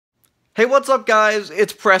Hey, what's up, guys?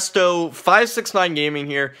 It's Presto569 Gaming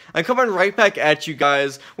here. I'm coming right back at you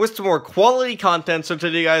guys with some more quality content. So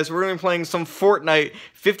today, guys, we're going to be playing some Fortnite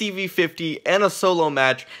 50v50 and a solo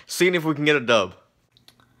match, seeing if we can get a dub.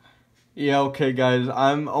 Yeah, okay, guys,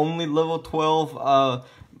 I'm only level 12.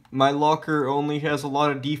 My locker only has a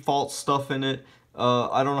lot of default stuff in it.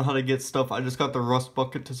 I don't know how to get stuff. I just got the rust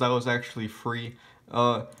bucket because that was actually free.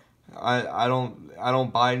 I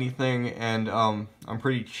don't buy anything, and I'm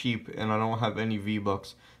pretty cheap, and I don't have any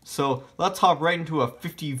V-Bucks. So let's hop right into a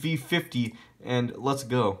 50v50 and let's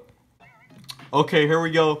go. Okay, here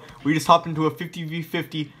we go. We just hopped into a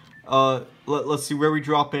 50v50. Let's see where we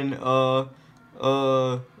drop in. I'm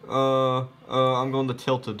going to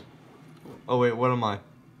tilted. Oh wait, what am I?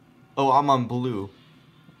 Oh, I'm on blue.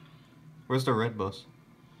 Where's the red bus?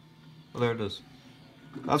 Oh, there it is.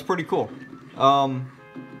 That's pretty cool. I'm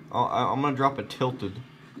gonna drop a tilted.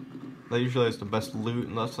 That usually is the best loot,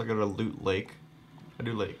 unless I go to loot lake. I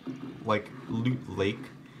do like loot lake.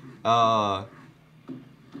 Yeah,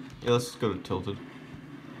 let's just go to tilted.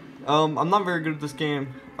 I'm not very good at this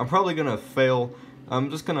game. I'm probably gonna fail. I'm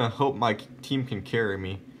just gonna hope my team can carry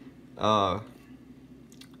me. Let's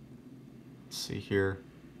see here.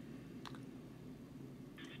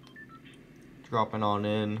 Dropping on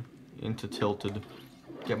into tilted.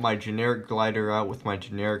 Get my generic glider out with my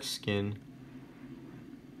generic skin.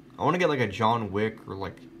 I want to get like a John Wick or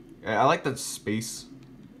like... I like that space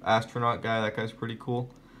astronaut guy. That guy's pretty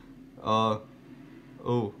cool. Ooh,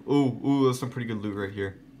 that's some pretty good loot right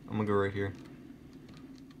here. I'm gonna go right here.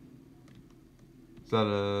 Is that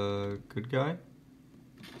a good guy?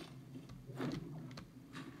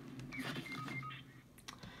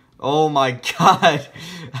 Oh my god!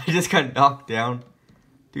 I just got knocked down.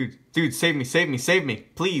 Dude, save me,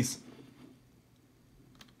 please.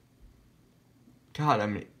 God,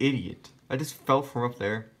 I'm an idiot. I just fell from up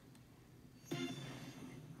there.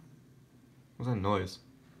 What's that noise?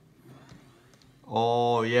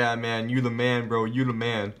 Oh, yeah, man. You the man, bro. You the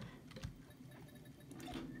man.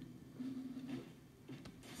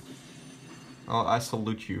 Oh, I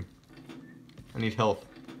salute you. I need help.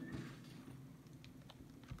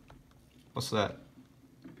 What's that?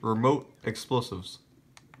 Remote explosives.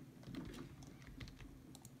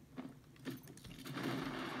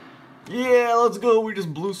 Yeah, let's go. We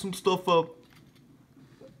just blew some stuff up.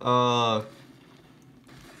 Yeah,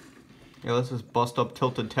 let's just bust up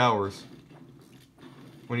tilted towers.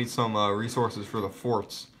 We need some resources for the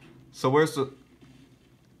forts. So where's the...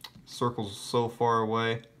 Circle's so far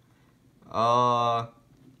away. There's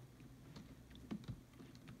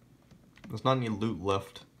not any loot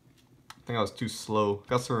left. I think I was too slow.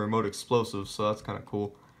 Got some remote explosives, so that's kind of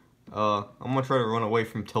cool. I'm gonna try to run away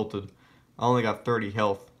from tilted. I only got 30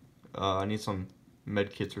 health. I need some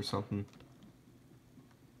med kits or something.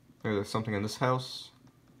 Maybe there's something in this house.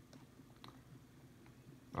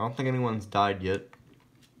 I don't think anyone's died yet.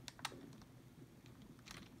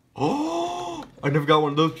 Oh! I never got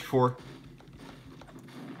one of those before.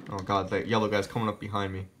 Oh god, that yellow guy's coming up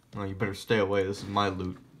behind me. Oh, you better stay away. This is my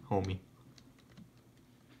loot, homie.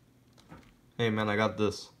 Hey man, I got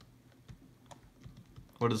this.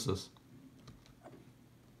 What is this?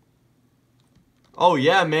 Oh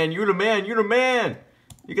yeah, man, you're the man, you're the man!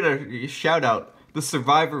 You get a shout out. The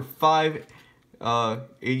Survivor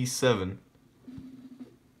 587.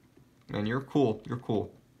 Man, you're cool, you're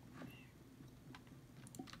cool.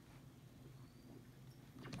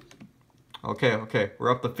 Okay,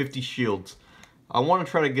 we're up to 50 shields. I want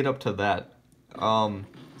to try to get up to that.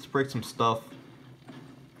 Let's break some stuff.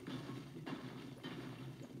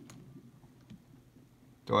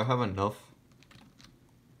 Do I have enough?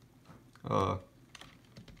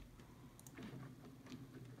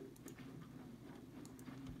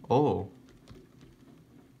 Oh.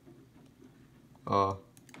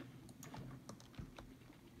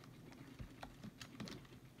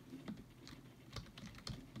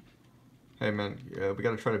 Hey man, yeah, we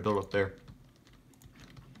gotta try to build up there.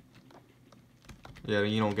 Yeah,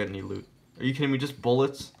 you don't get any loot. Are you kidding me? Just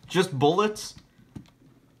bullets? Just bullets?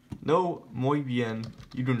 No, muy bien.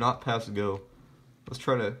 You do not pass go. Let's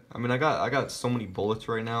try to... I mean, I got so many bullets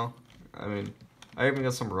right now. I mean, I even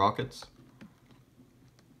got some rockets.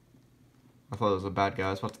 I thought it was a bad guy. I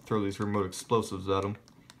was about to throw these remote explosives at him.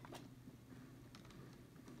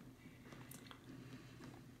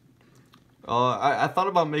 I thought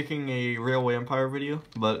about making a Railway Empire video,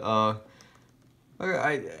 but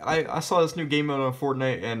I saw this new game mode on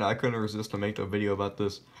Fortnite, and I couldn't resist to make a video about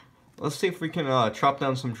this. Let's see if we can chop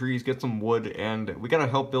down some trees, get some wood, and we gotta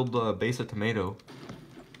help build the base of tomato.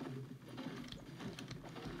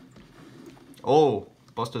 Oh,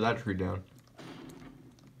 busted that tree down.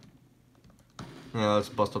 Yeah, let's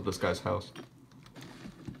bust up this guy's house.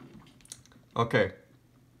 Okay.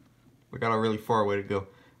 We got a really far way to go.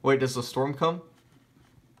 Wait, does the storm come?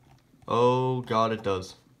 Oh god, it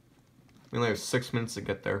does. We only have 6 minutes to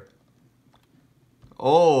get there.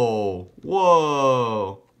 Oh,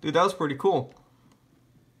 whoa. Dude, that was pretty cool.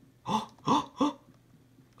 I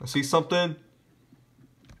see something.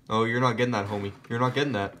 Oh, you're not getting that, homie. You're not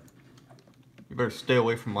getting that. You better stay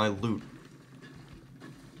away from my loot.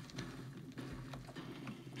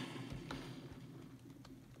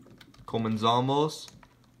 Comenzamos.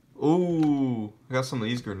 Ooh, I got some of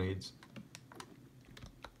these grenades.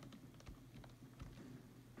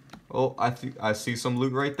 Oh, I see some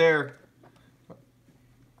loot right there.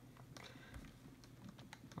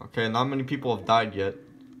 Okay, not many people have died yet.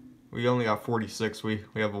 We only got 46. We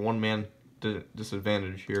have a one-man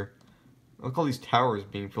disadvantage here. Look at all these towers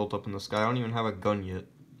being built up in the sky. I don't even have a gun yet.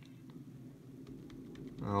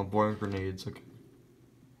 Oh, boy, grenades. Okay.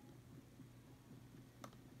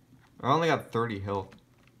 I only got 30 health.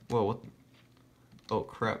 Whoa, what? Oh,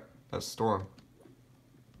 crap. That's Storm.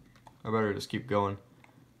 I better just keep going.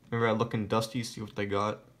 Maybe I look in Dusty, see what they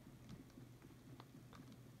got.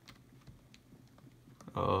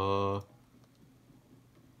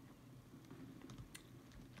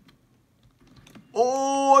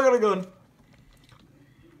 Oh, I got a gun.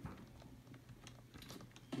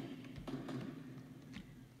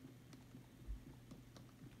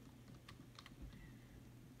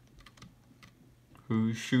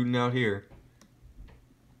 Who's shooting out here?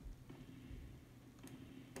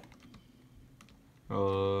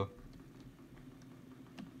 I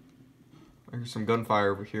hear some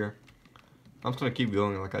gunfire over here. I'm just gonna keep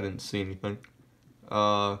going like I didn't see anything.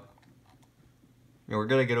 Yeah, we're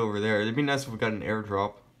gonna get over there. It'd be nice if we got an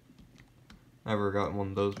airdrop. Never gotten one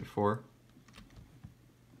of those before.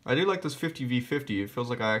 I do like this 50v50. It feels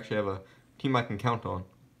like I actually have a team I can count on.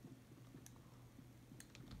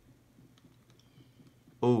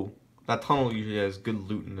 Oh, that tunnel usually has good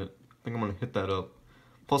loot in it. I think I'm gonna hit that up.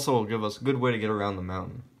 Plus, it will give us a good way to get around the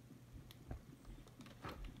mountain.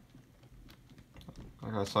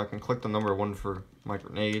 Okay, so I can click the number 1 for my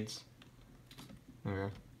grenades.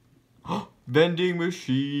 Okay. Vending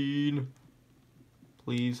machine!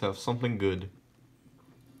 Please have something good.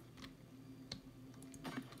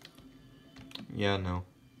 Yeah, no.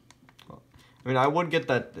 I mean, I would get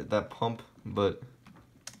that pump, but...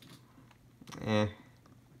 eh.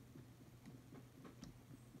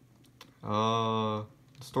 The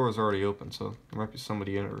store is already open, so there might be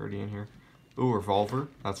somebody already in here. Ooh, revolver.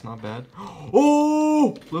 That's not bad.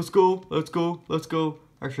 Oh! Let's go, let's go, let's go.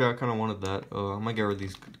 Actually, I kind of wanted that. I might get rid of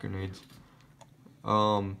these grenades.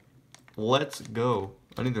 Let's go.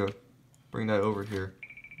 I need to bring that over here.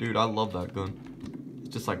 Dude, I love that gun.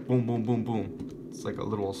 It's just like boom, boom, boom, boom. It's like a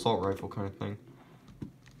little assault rifle kind of thing.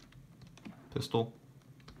 Pistol.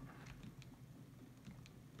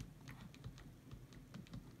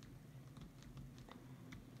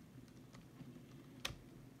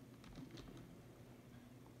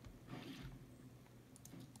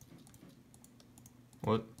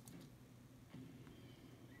 What?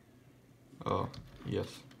 Oh, yes.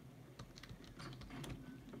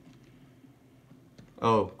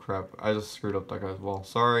 Oh, crap. I just screwed up that guy's wall.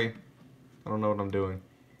 Sorry. I don't know what I'm doing.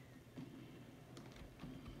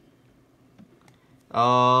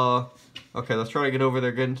 Okay, let's try to get over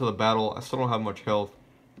there, get into the battle. I still don't have much health.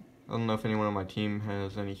 I don't know if anyone on my team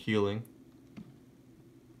has any healing.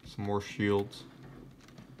 Some more shields.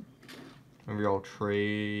 Maybe I'll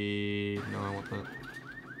trade... No, I want that.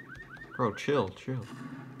 Bro, chill, chill.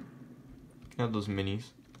 I have those minis.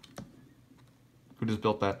 Who just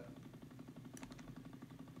built that?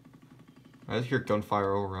 I just hear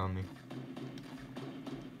gunfire all around me.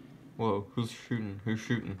 Whoa, who's shooting? Who's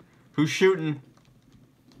shooting? Who's shooting?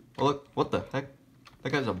 Oh, look, what the heck?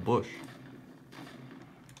 That guy's a bush.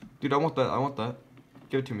 Dude, I want that, I want that.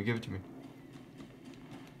 Give it to me, give it to me.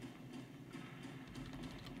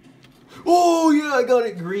 Oh, yeah, I got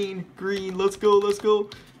it. Green, green, let's go, let's go.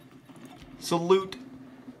 Salute.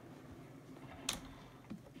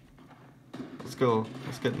 Let's go,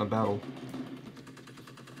 let's get in the battle.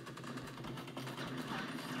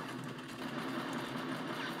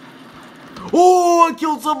 Oh, I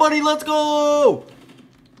killed somebody, let's go!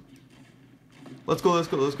 Let's go, let's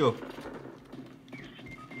go, let's go.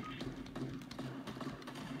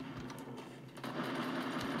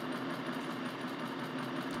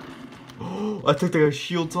 Oh, I took the guy's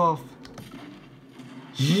shields off.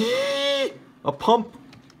 Yee! A pump.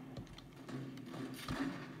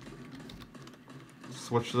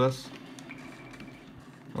 Switch this.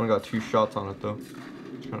 Only got 2 shots on it though.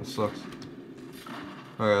 Which kinda sucks.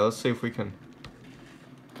 Alright, let's see if we can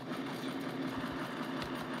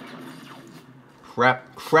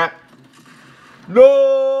Crap.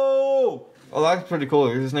 No! Oh, that's pretty cool.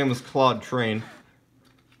 His name was Claude Train.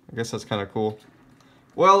 I guess that's kind of cool.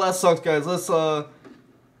 Well, that sucks, guys.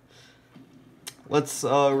 Let's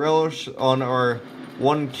relish on our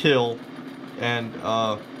 1 kill, and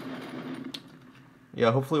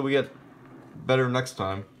yeah, hopefully we get better next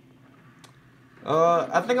time.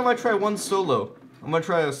 I think I might try one solo. I'm gonna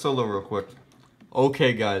try a solo real quick.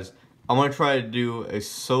 Okay, guys, I'm gonna try to do a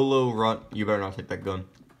solo run. You better not take that gun.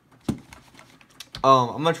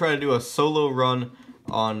 I'm gonna try to do a solo run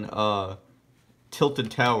on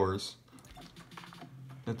Tilted Towers.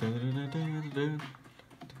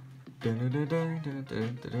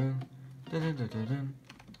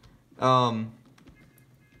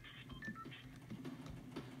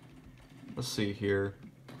 Let's see here.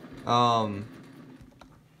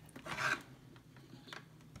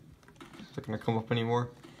 Is it gonna come up anymore?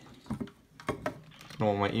 I don't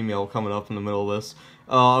want my email coming up in the middle of this.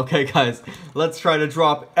 Okay, guys, let's try to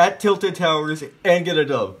drop at Tilted Towers and get a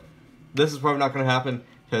dub. This is probably not gonna happen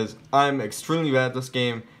because I'm extremely bad at this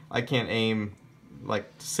game. I can't aim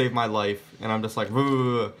like to save my life, and I'm just like,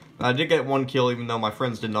 woo. I did get 1 kill, even though my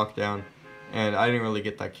friends did knock down, and I didn't really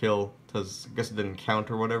get that kill because I guess it didn't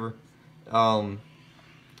count or whatever. So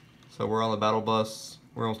we're on the battle bus.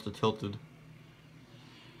 We're almost to Tilted.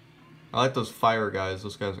 I like those fire guys.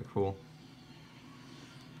 Those guys are cool.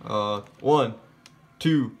 1,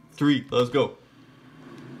 2, 3. Let's go.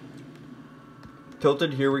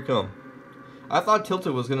 Tilted, here we come. I thought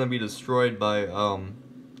Tilted was gonna be destroyed by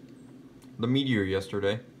the meteor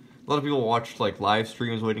yesterday. A lot of people watched like live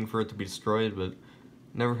streams waiting for it to be destroyed, but it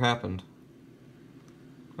never happened.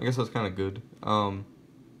 I guess that's kind of good. Got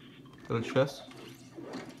a chest?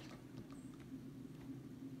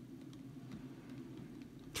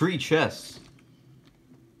 3 chests.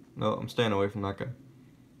 No, I'm staying away from that guy.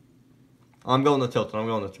 I'm going to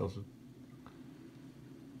Tilted.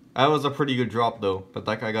 That was a pretty good drop though, but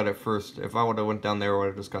that guy got it first. If I would have went down there, I would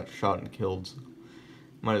have just got shot and killed. So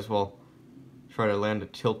might as well try to land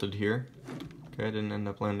at Tilted here. Okay, I didn't end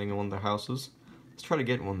up landing in one of the houses. Let's try to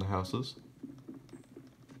get in one of the houses.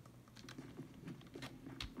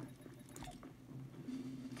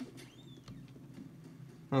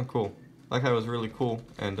 Oh, cool. That guy was really cool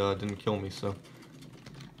and didn't kill me, so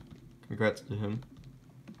congrats to him.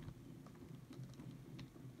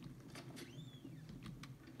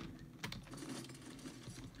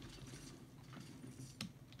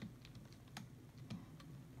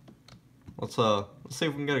 Let's see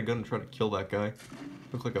if we can get a gun and try to kill that guy.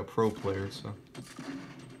 Look like a pro player, so.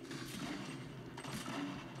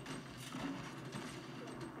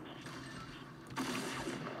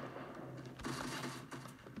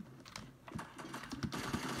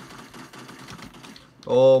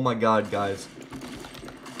 Oh my god, guys.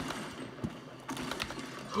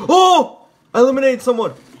 Oh! I eliminated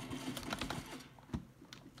someone!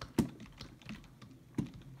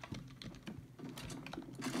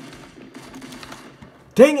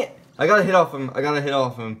 Dang it! I gotta hit off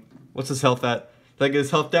him. What's his health at? Did I get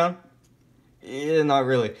his health down? Yeah, not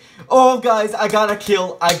really. Oh, guys, I got a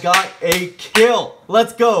kill.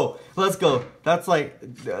 Let's go. That's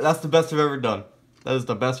the best I've ever done. That is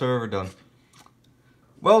the best I've ever done.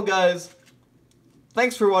 Well, guys,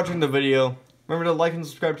 thanks for watching the video. Remember to like and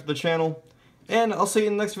subscribe to the channel, and I'll see you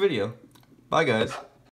in the next video. Bye, guys.